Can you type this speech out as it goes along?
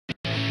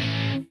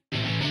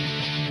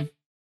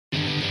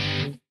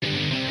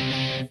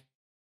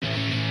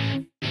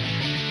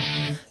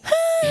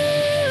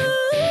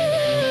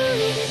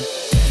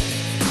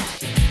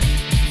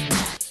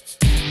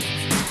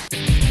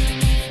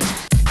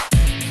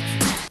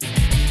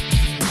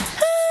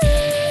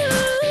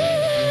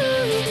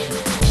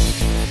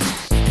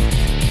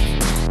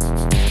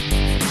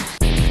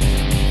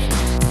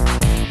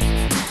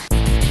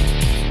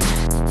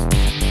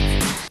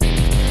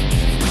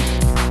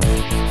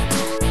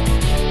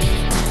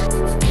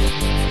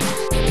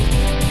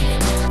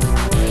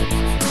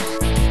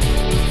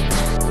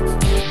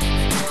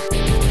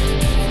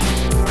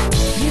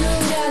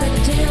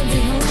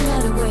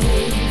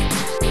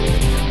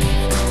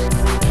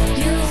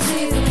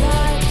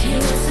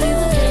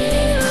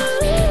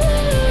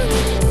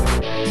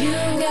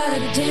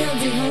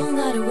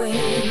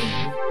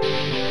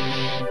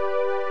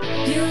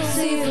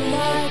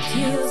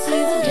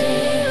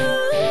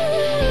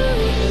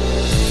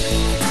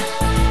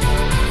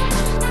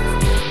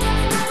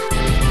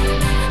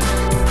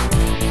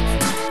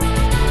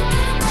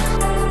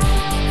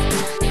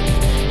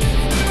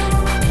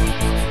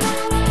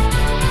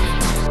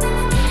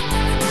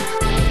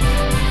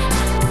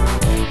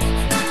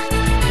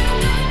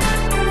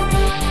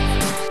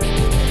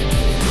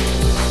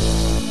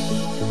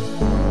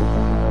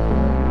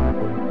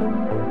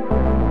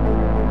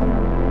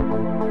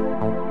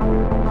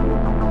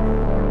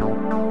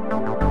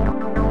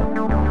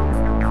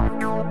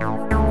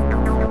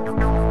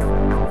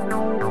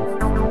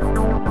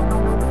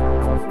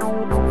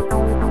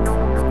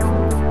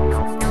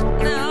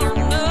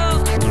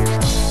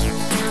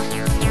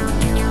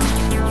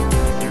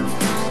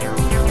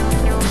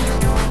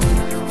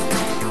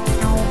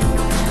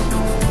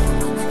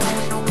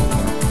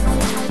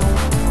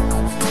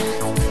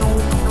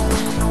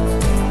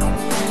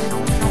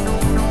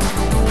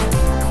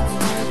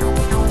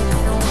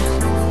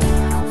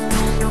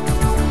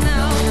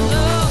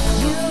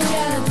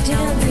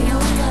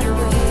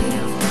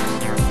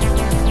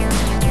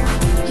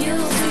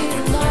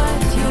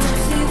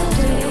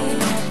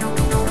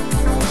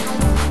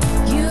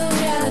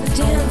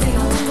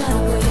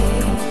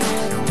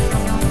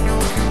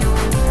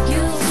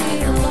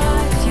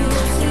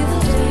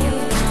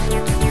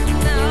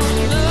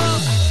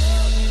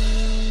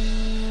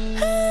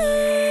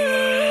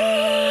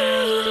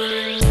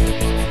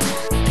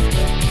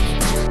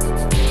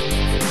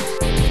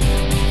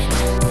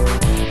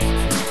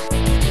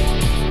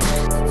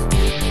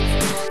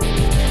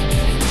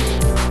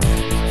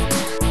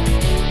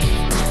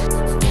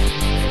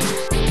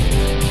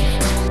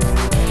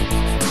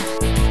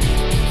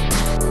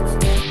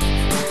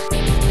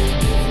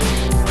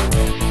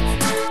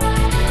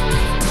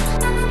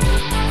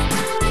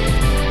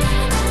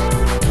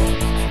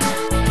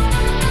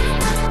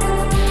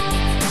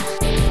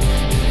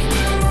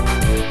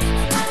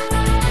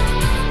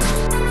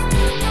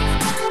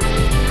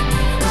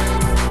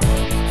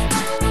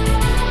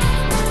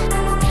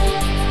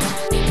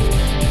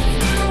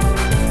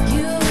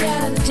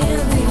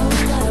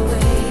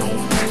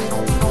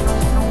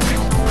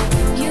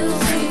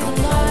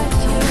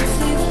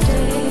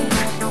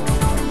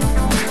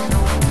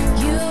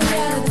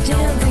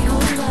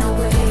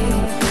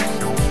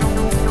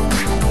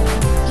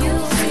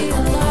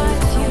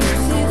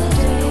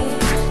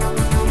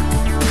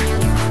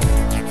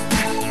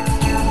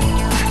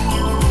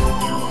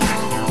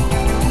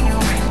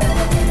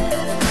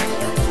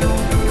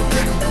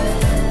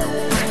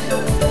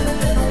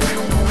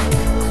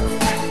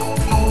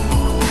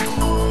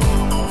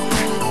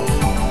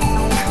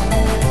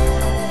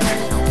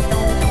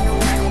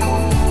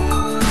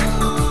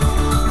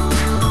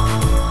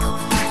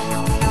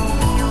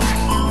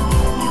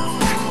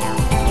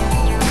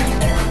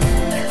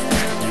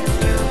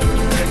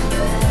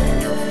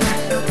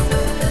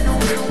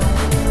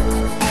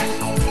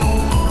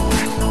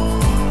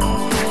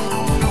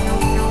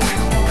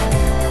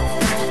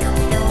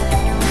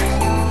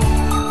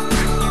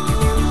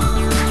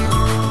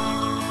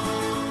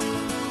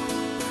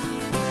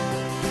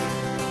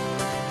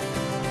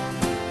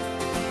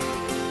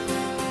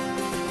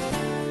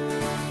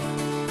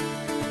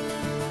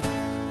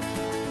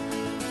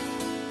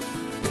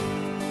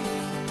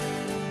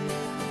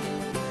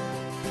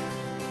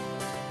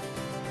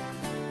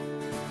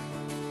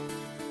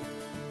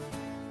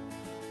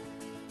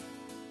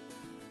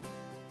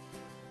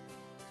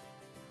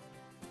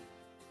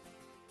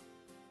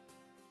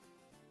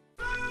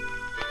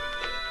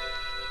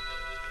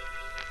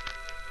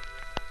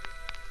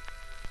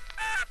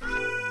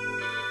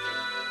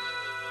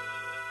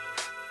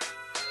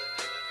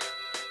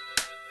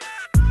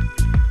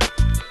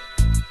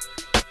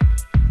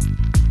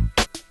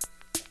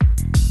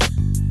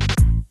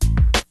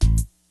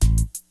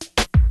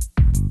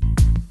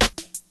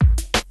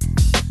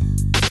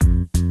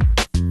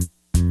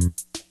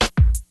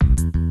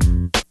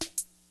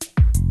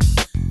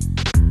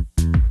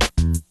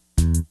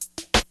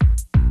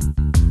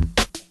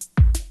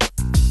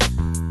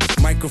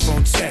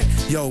check.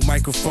 Yo,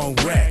 microphone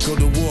rack, go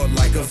to war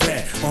like a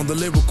vet on the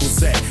lyrical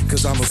set,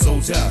 cause I'm a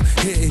soldier,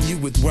 hitting you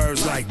with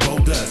words like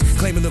boulders,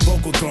 claiming the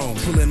vocal throne,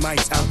 pulling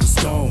mics out the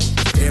stone.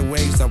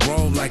 Airwaves I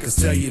roam like a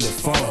cellular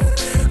phone.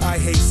 I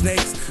hate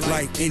snakes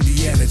like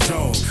Indiana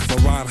Jones. My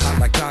rhyme hot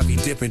like coffee,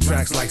 dipping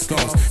tracks like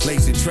stones,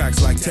 lacing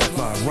tracks like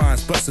Teflon,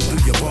 rhymes busting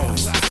through your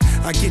bones.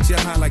 I get you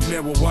high like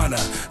marijuana,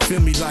 feel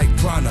me like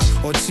prana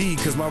or chi,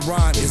 cause my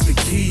rhyme is the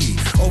key.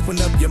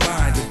 Open up your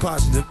mind to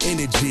positive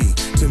energy.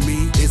 To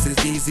me, it's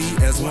as easy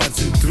as 1,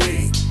 2,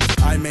 3.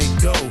 I make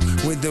dough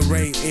when the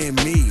rain in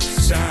me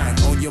shine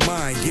on your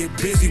mind. Get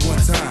busy one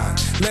time.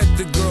 Let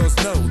the girls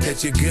know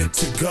that you're good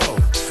to go.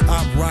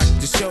 I rock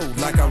the show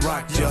like I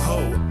rock your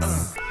hoe.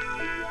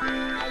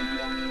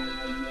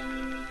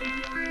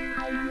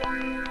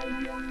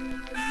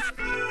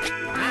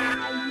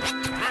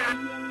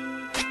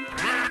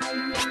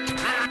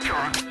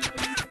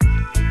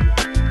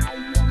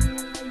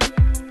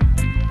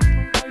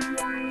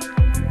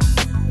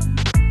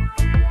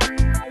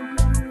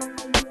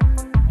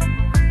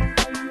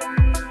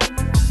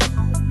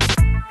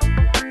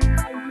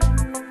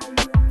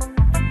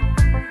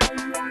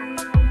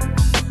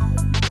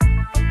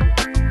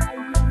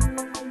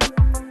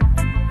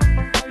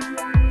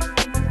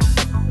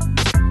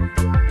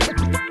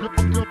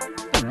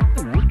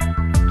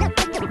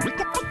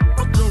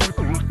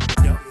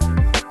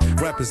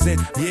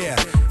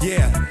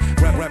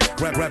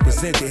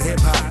 Represent the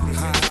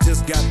hip-hop.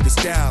 Just got the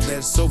style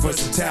that's so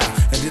versatile.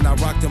 And then I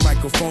rock the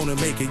microphone and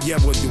make it, yeah,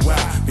 what you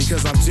wow.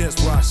 Because I'm just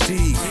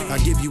Rashid, I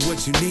give you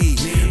what you need.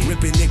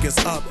 Ripping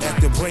niggas up at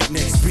the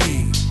breakneck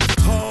speed.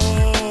 Ho,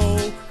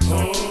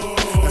 ho,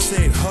 I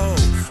said ho,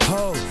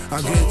 ho,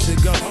 I'm good to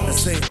go. I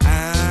say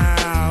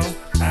ow,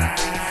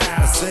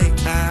 I say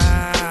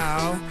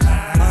ow,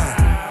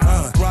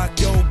 rock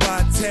your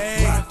body.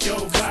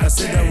 I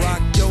said I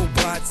rock your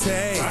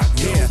body.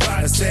 Yeah,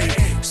 I say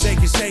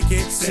shake it, shake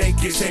it,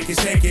 shake it, shake it,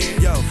 shake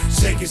it, yo,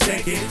 shake it,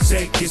 shake it,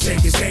 shake it,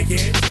 shake it, shake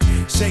it,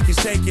 shake it,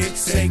 shake it,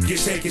 shake it,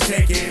 shake it,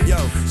 shake it, yo,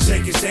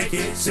 shake it, shake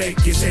it,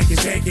 shake it, shake it,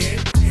 shake it,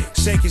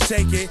 shake it,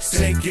 shake it,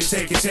 shake it,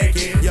 shake it, shake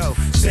it, yo,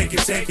 shake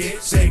it, shake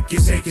it, shake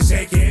it, shake it,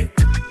 shake it.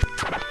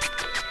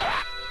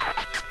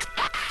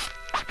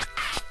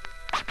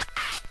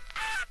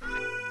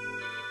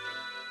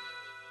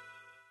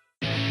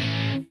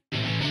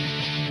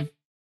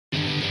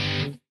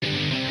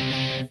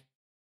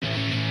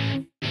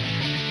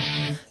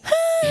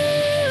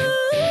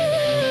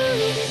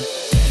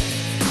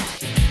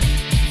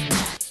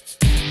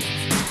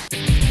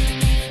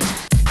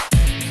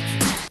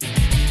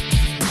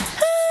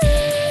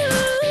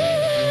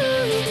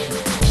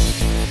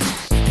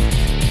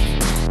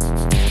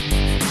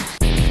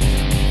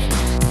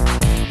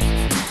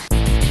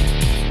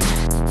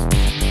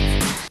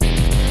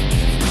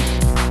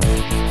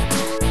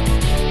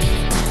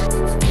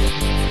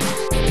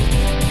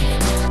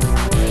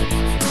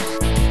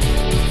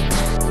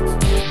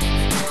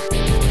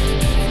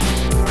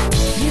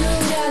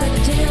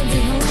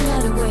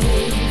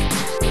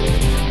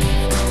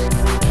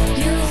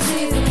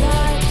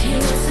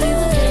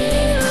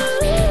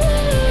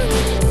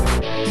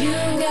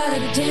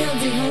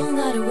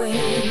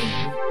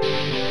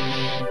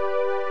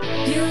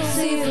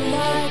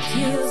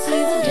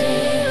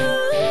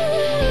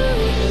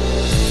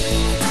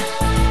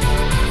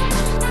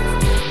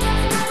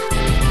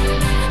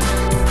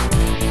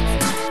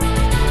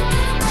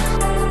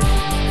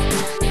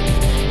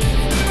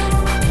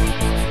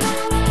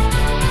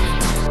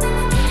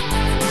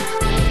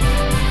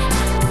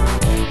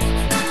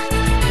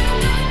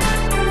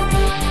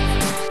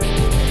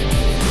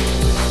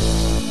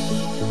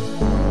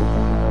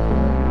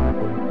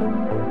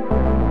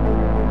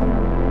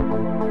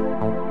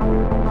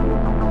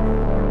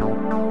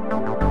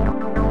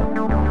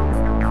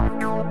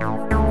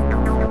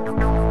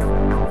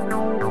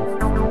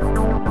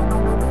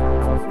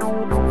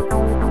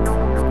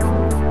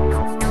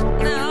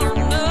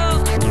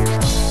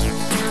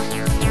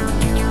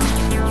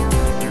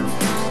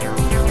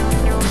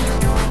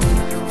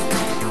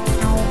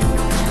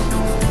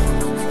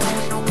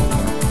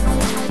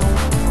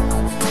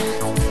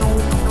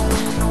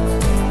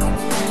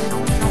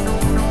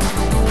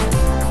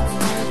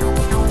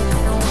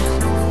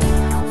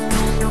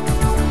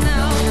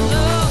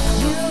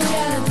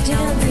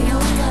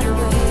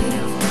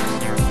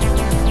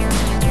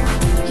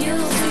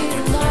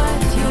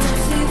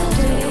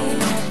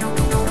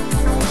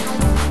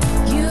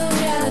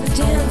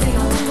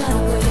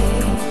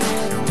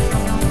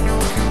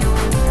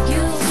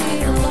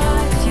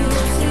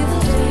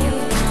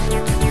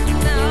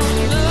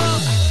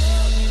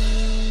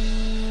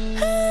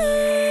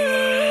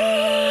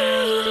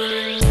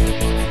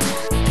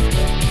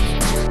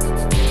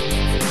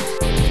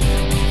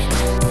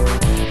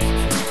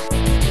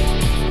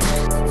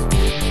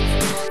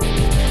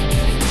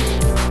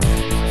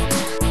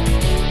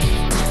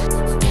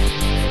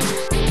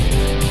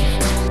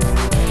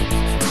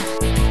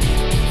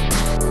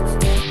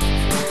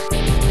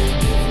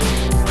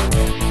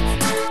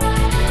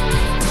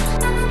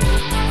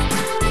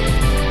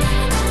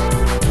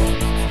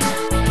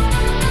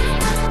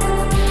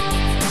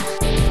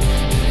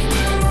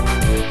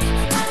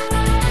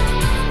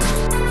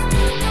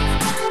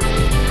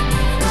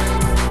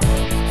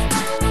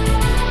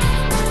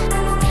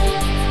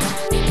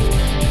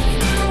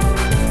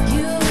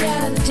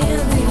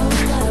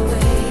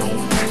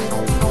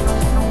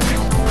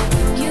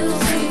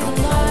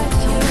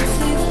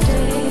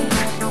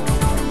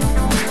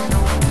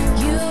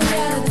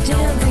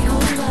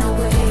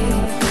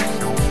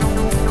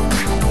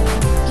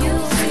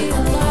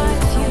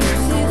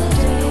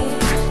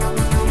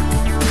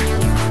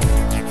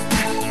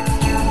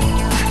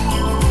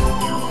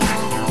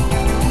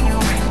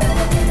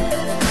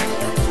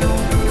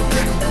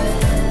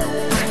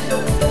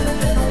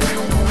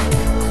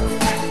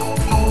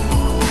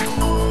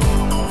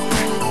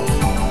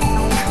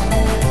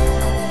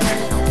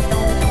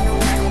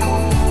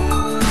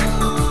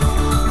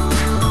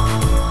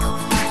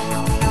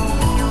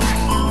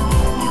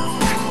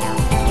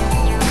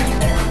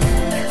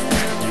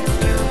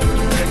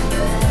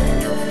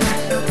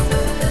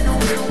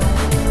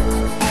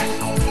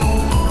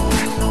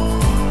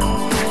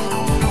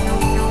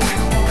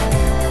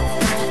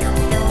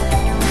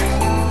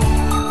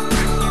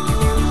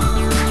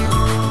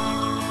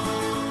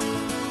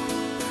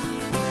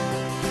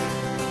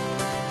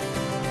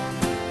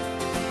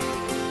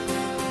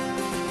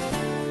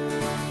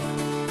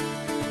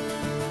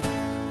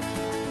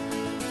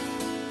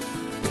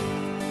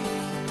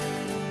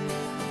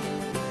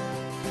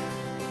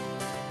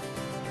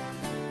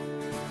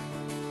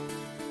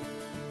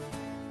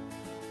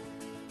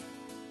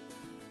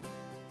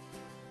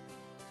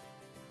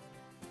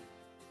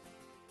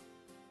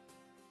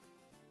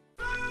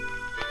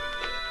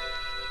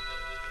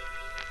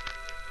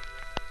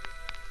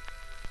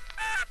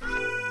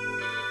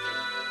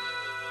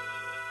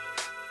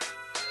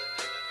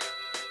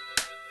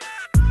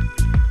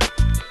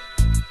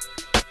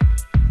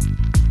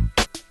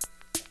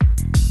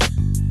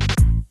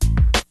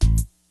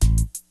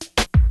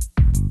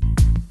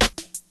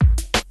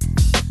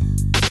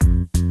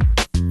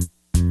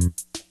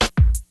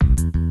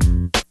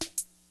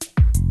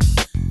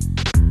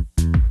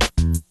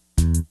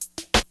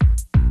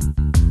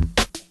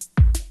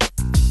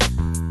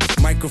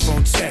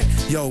 Microphone check,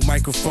 yo,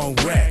 microphone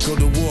wreck. Go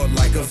to war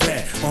like a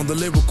vet on the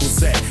lyrical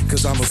set,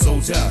 cause I'm a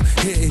soldier,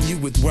 hitting you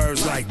with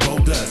words like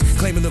boulders.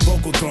 Claiming the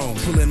vocal throne,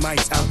 pulling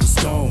mics out the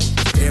stone.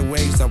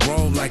 Airwaves I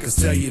roam like a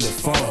cellular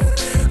phone.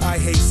 I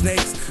hate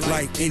snakes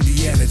like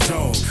Indiana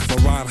Jones. My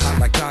rhyme hot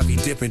like coffee,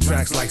 dipping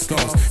tracks like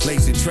stones.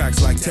 Lacing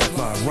tracks like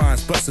Teflon,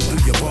 rhymes busting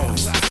through your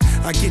bones.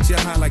 I get you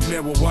high like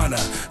marijuana,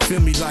 feel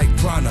me like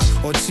prana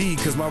or chi,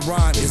 cause my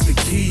rhyme is the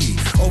key.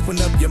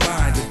 Open up your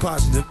mind to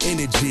positive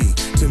energy.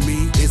 To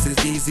me, it's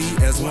as easy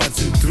as 1, 2,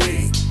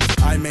 3.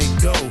 I make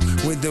dough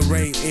when the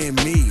rain in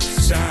me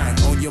shine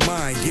on your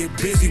mind. Get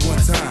busy one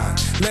time.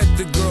 Let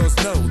the girls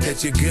know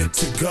that you're good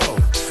to go.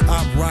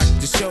 I rock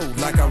the show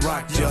like I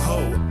rock your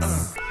hoe.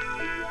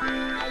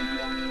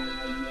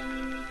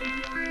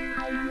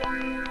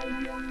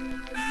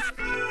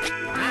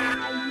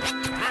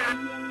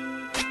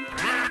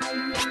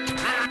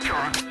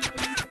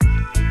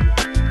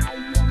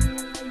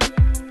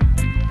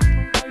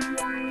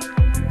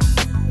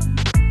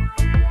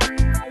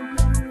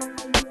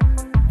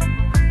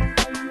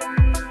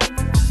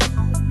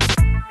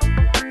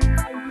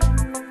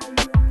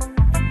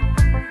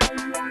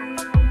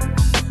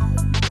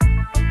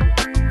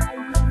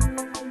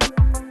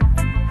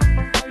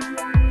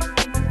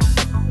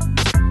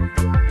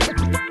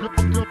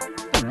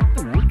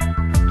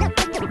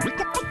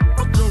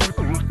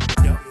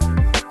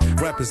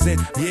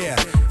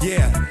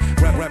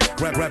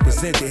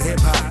 Represent the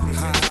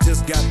hip-hop.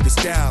 Just got the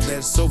style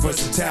that's so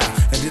versatile.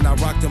 And then I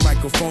rock the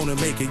microphone and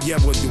make it, yeah,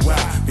 what you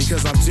wow.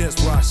 Because I'm just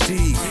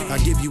Rashid, I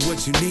give you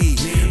what you need.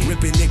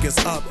 Ripping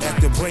niggas up at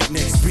the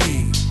breakneck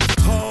speed.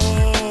 Ho,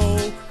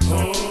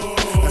 ho,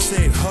 I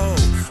said ho,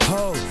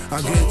 ho,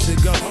 I'm good to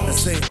go. I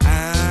say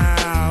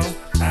ow,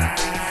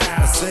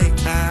 I say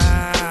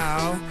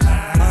ow,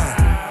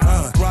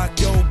 rock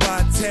your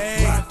body.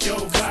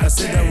 I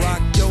said I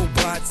rock your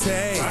body.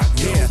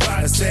 Yeah,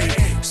 I say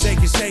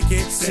shake it, shake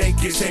it,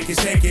 shake it, shake it,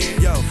 shake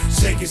it, yo,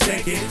 shake it,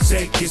 shake it,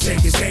 shake it,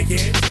 shake it, shake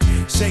it,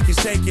 shake it,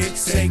 shake it,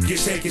 shake it,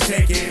 shake it,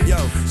 shake it, yo,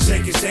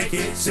 shake it, shake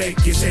it,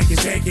 shake it, shake it,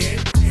 shake it,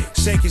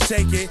 shake it,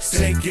 shake it,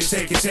 shake it,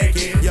 shake it, shake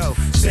it, yo,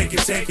 shake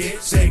it, shake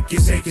it, shake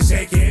it, shake it,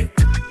 shake it.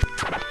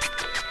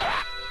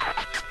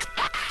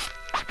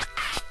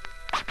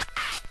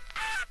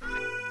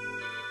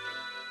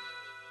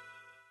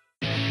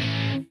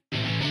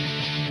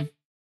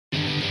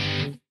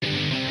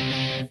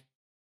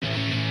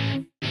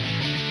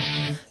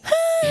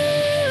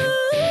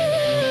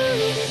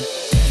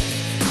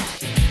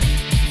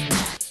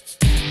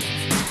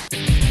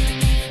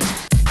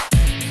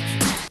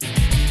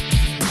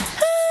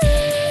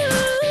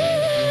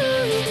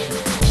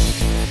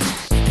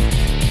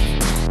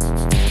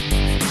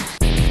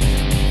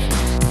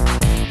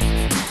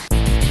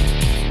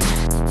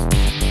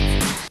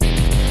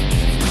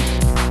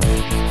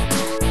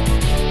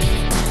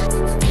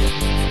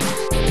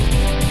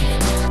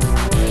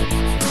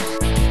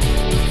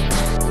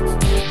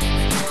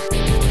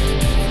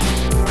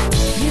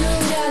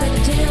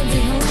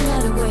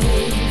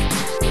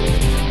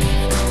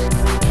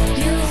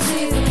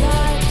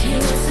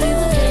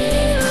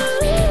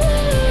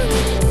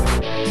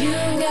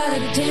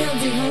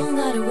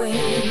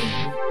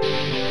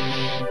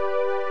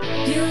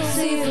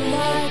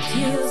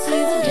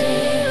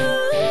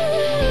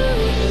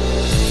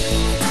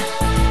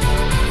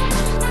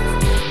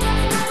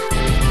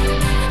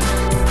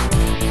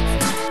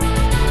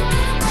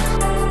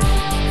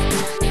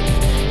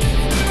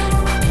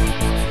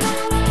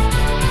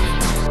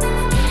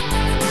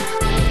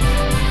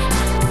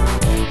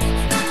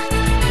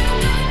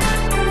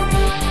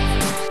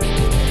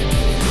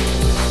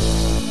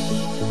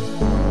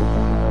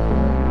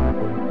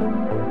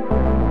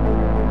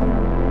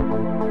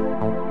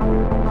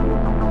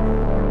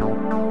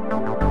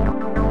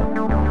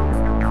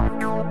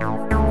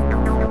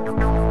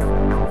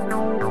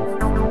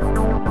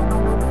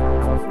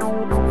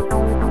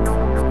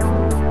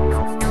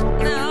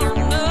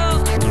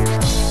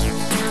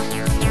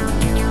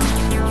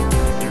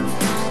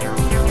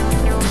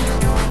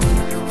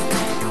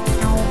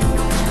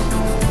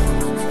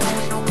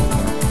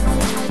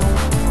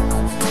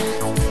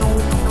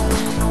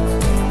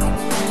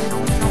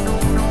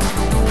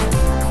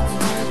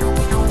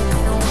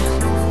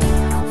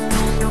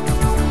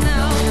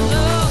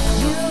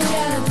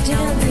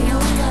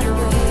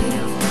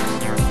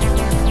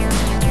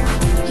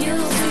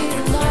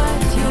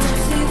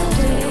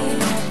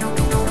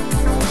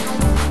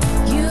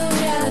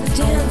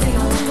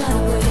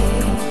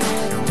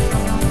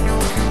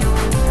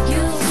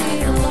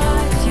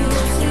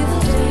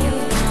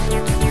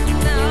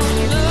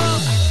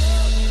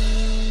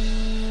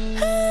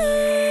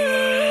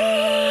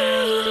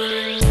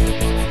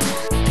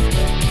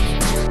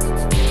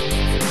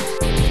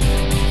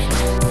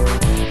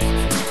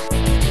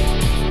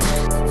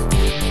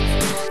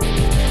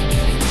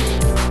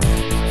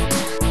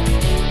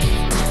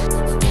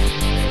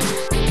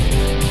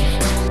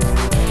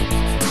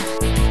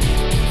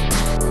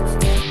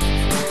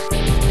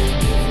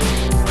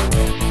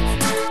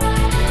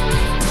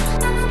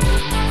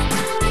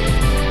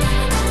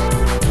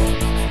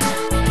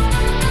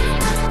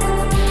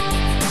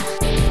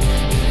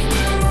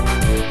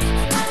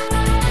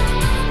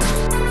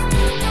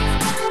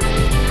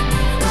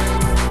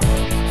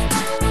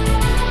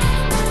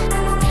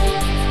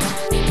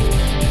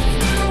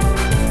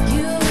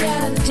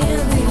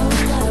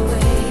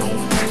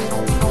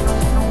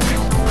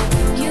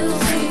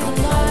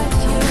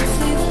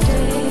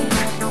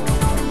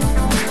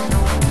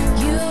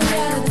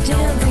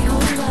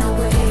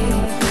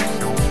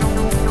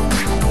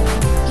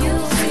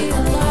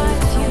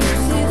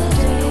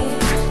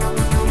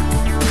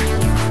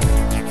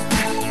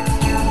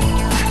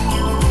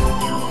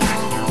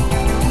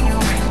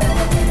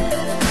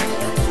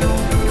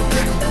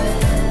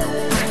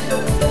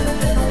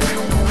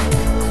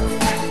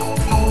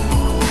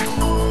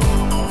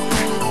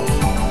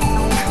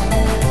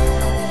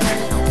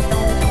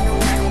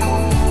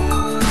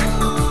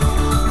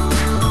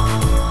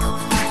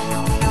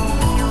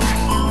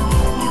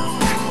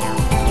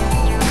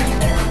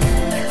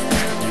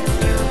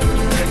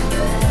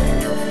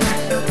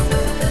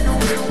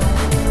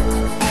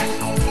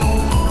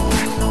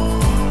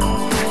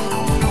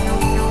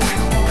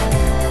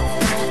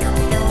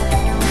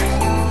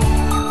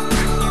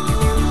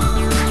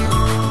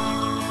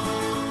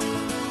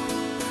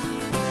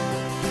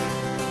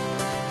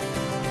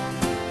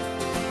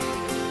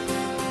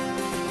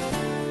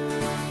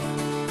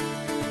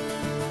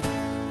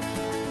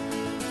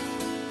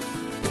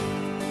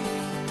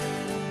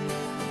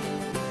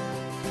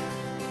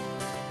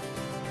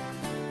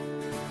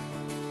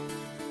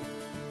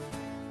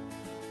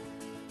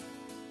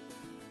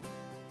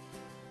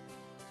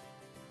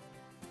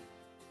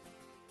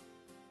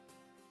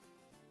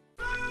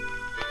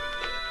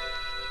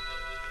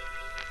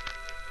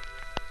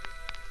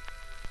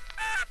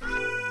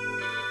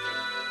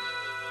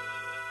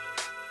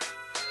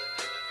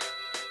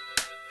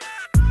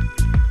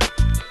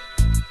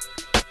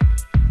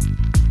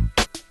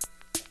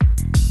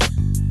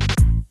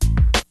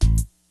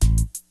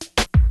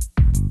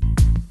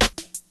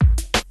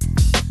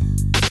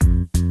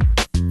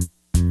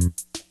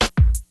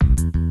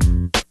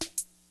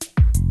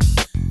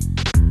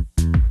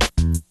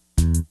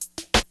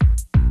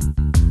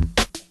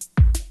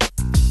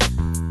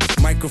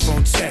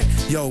 microphone check,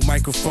 yo,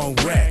 microphone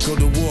wreck. Go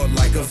to war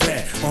like a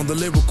vet on the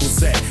lyrical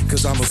set,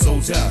 cause I'm a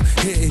soldier,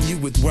 hitting you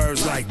with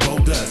words like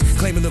boulders.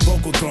 Claiming the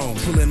vocal throne,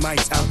 pulling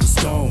mics out the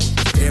stone.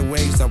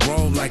 Airwaves I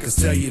roam like a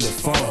cellular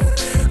phone.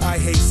 I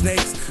hate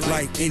snakes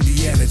like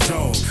Indiana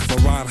Jones. My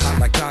rhyme hot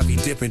like coffee,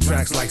 dipping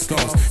tracks like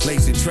stones.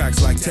 Lacing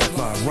tracks like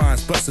Teflon,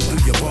 rhymes busting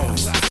through your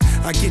bones.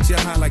 I get you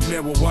high like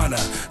marijuana,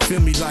 feel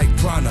me like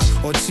prana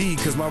or chi,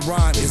 cause my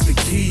rhyme is the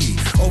key.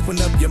 Open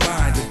up your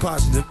mind to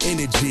positive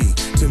energy.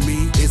 To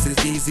me, it's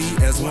as easy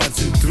as 1,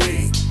 2,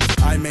 3.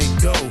 I make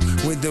dough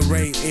when the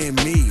rain in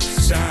me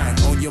shine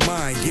on your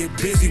mind. Get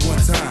busy one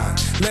time.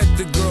 Let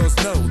the girls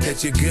know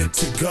that you're good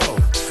to go.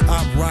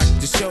 I rock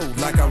the show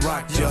like I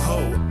rock your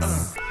hoe.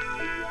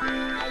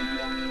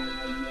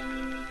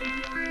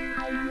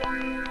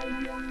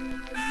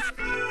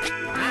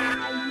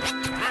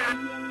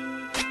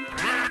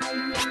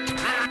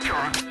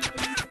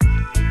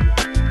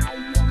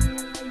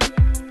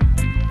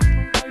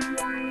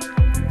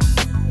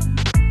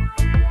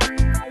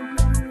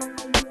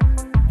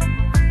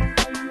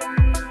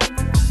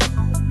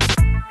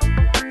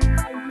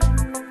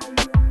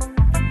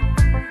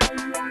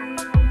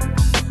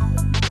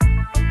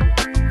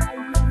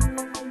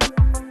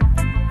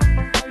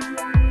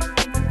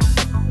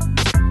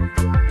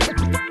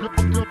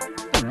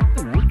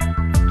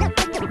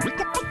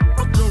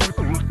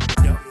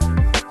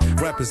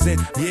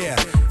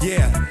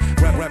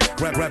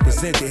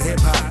 Represent the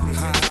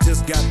hip-hop.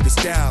 Just got the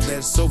style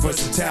that's so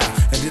versatile.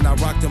 And then I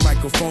rock the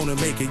microphone and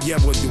make it, yeah,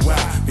 what you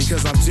wow.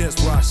 Because I'm just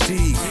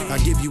Rashid, I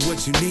give you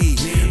what you need.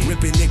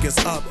 Ripping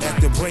niggas up at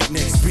the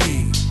breakneck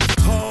speed.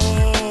 Ho,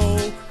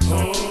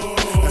 ho,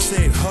 I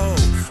said ho,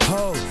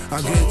 ho,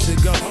 I'm good to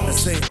go. I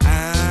say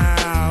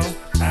ow,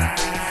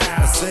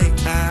 I say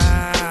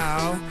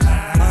ow,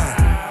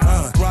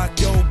 rock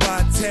your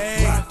body.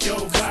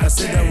 I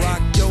said I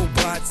rock your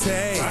body.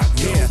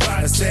 Yeah,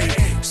 I say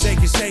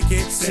shake it, shake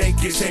it,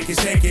 shake it, shake it,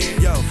 shake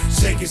it, yo,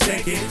 shake it,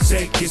 shake it,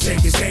 shake it,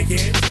 shake it, shake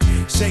it,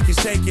 shake it,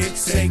 shake it,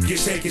 shake it,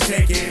 shake it,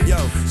 shake it, yo,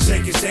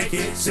 shake it, shake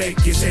it,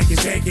 shake it, shake it,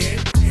 shake it,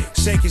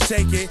 shake it,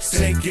 shake it,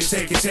 shake it,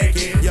 shake it, shake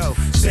it, yo,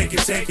 shake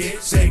it, shake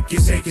it, shake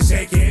it, shake it,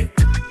 shake it.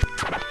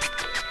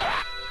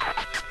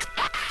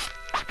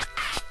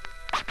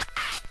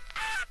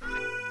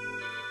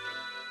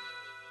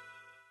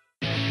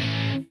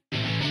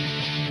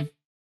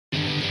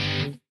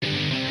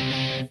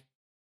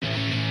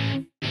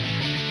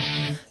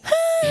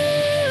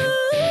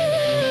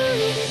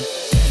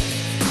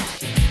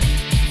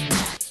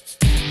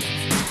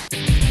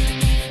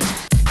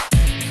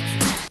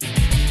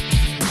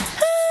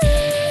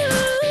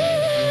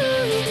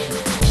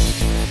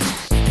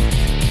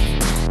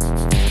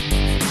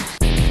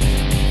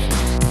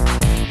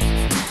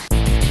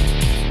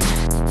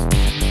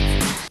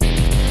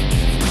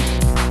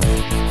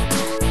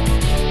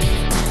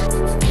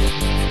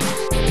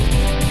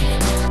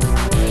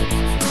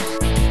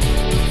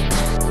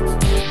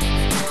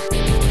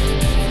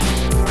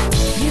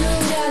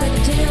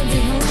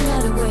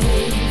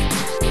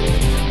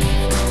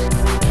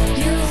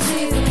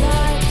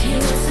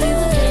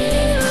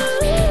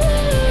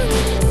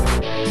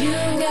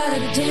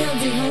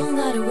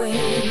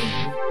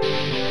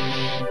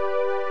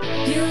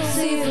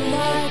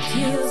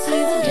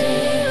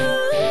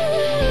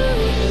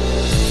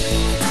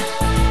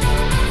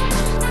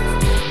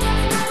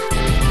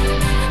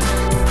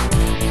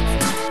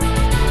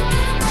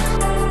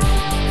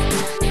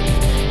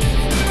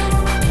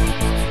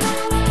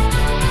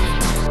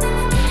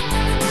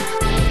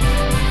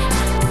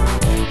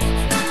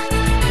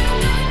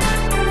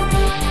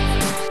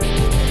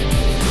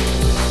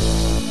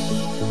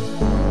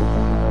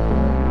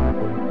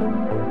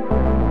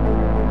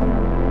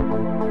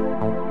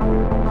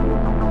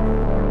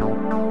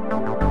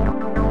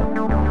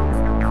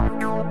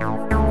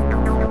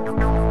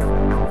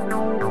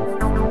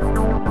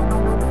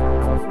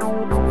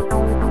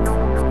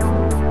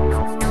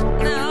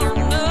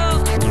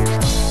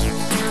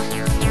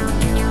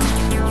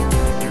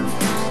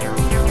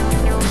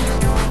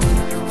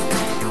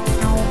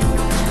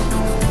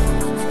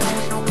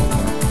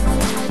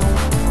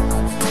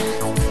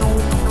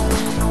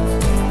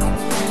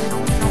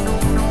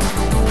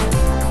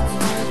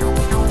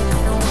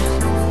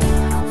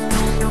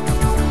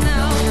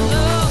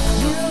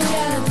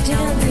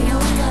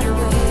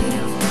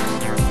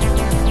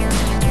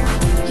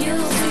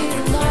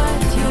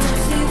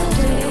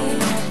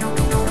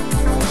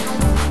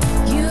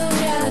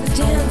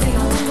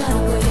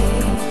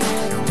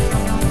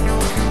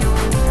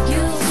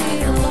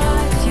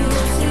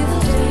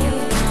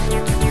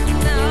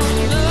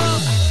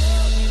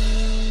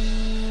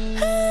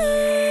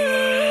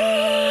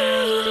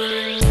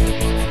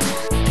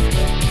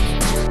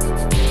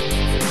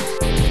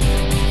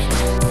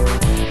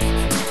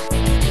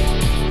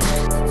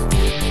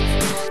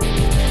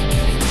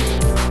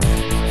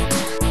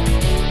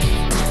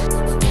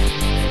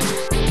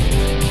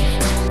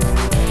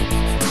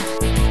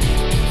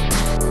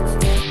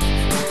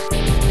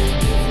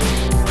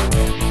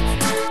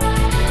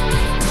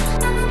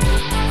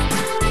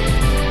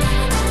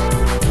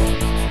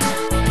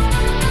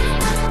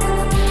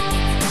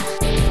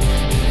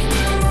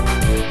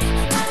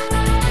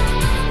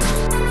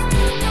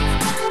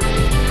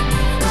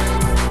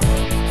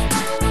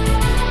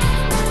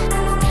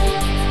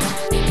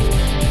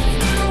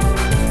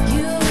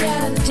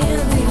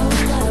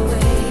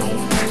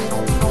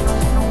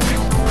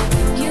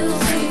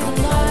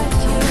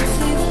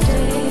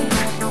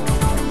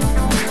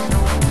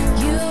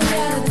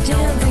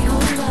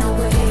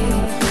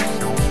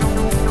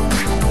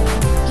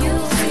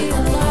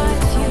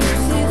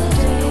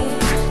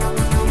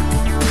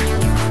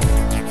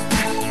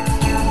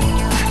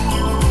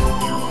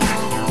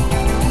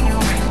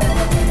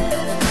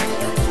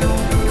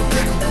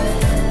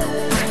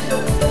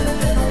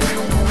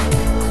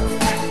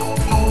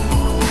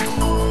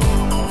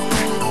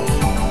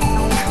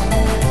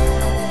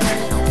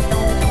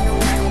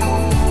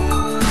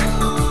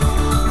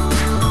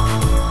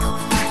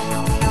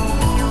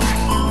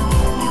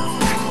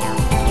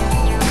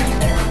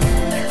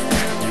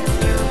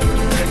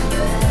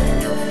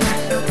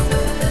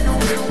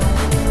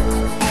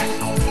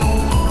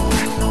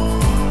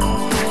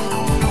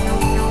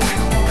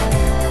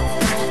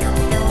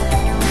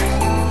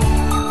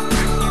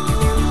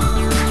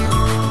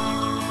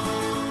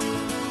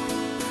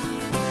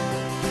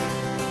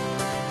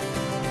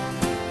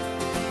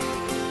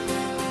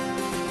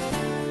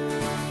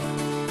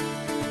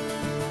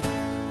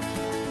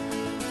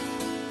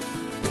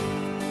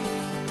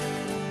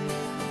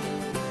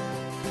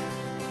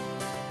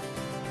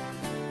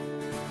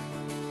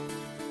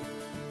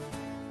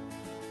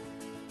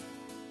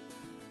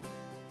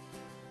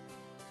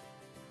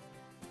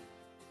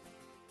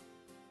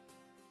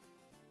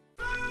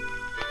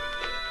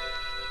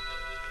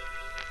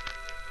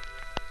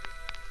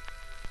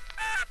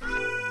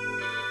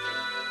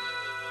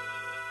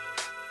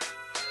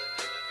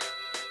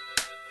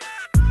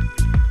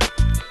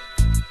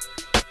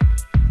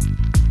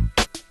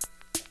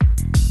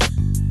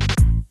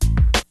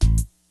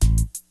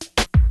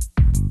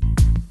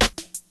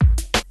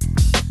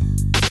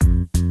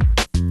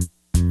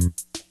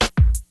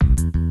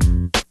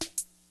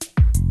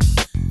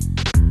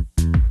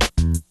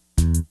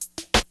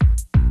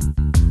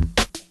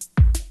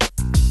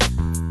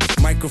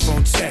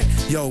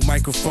 Yo,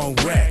 microphone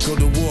rap, go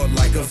to war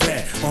like a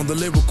vet on the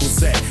lyrical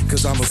set,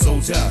 cause I'm a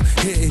soldier,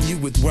 hitting you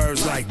with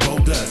words like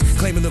boulders,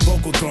 claiming the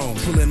vocal throne,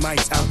 pulling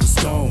mics out the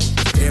stone.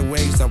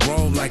 Airwaves I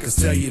roam like a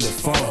cellular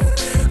phone.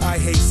 I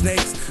hate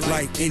snakes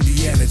like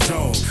Indiana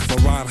Jones. My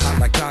rhyme hot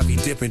like coffee,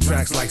 dipping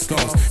tracks like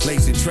stones,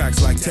 lacing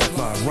tracks like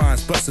Teflon,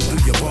 rhymes busting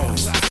through your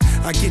bones.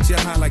 I get you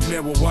high like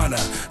marijuana,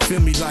 feel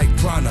me like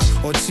prana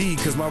or chi,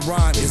 cause my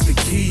rhyme is the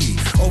key.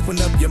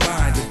 Open up your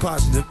mind to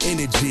positive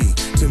energy.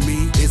 To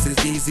me, it's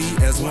as easy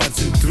as 1,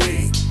 2,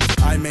 3.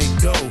 I make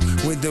dough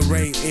when the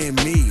rain in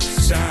me.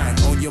 Shine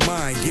on your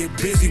mind, get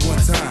busy one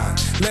time.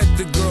 Let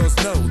the girls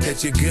know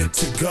that you're good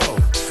to go.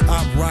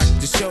 I rock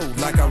the show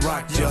like I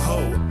rock your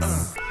hoe.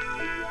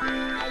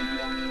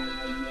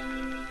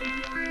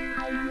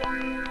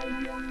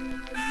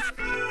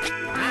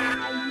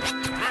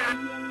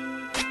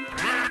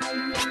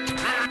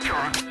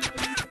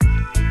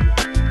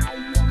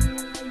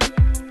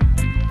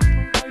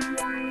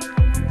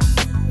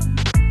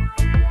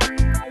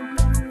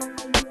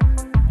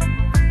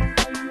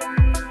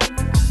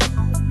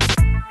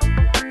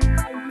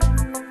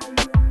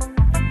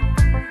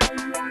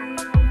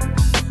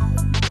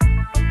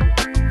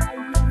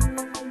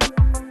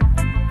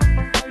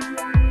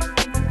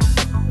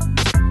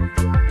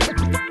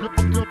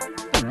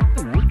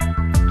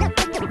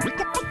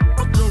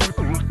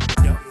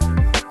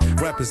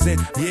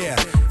 Represent,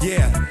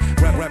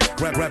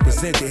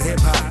 represent the hip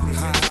hop.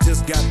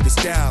 Just got the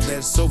style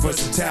that's so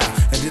versatile,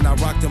 and then I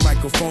rock the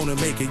microphone and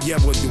make it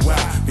with you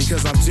wow.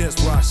 Because I'm just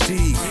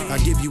Rashid, I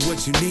give you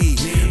what you need,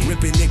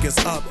 ripping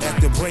niggas up at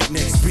the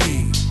breakneck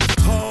speed.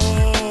 Ho,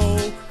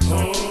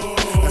 ho,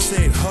 I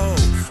said ho,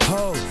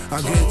 ho,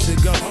 I'm good to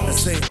go. I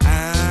say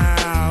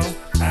ow,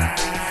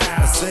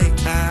 I say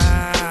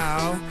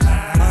ow,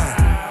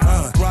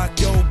 rock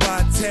your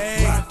body,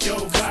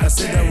 I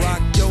said I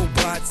rock your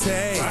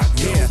body,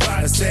 yeah,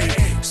 I say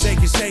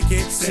shake it, shake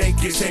it,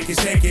 shake it, shake it,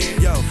 shake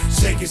it, yo,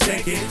 shake it,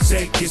 shake it,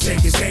 shake it,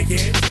 shake it, shake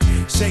it,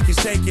 shake it,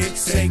 shake it,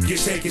 shake it,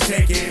 shake it,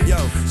 shake it, yo,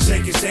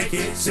 shake it, shake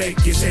it,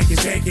 shake it, shake it,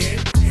 shake it,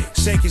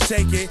 shake it,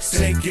 shake it,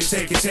 shake it,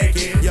 shake it, shake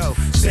it, yo,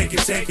 shake it,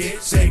 shake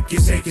it, shake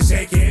it, shake it,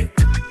 shake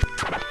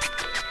it.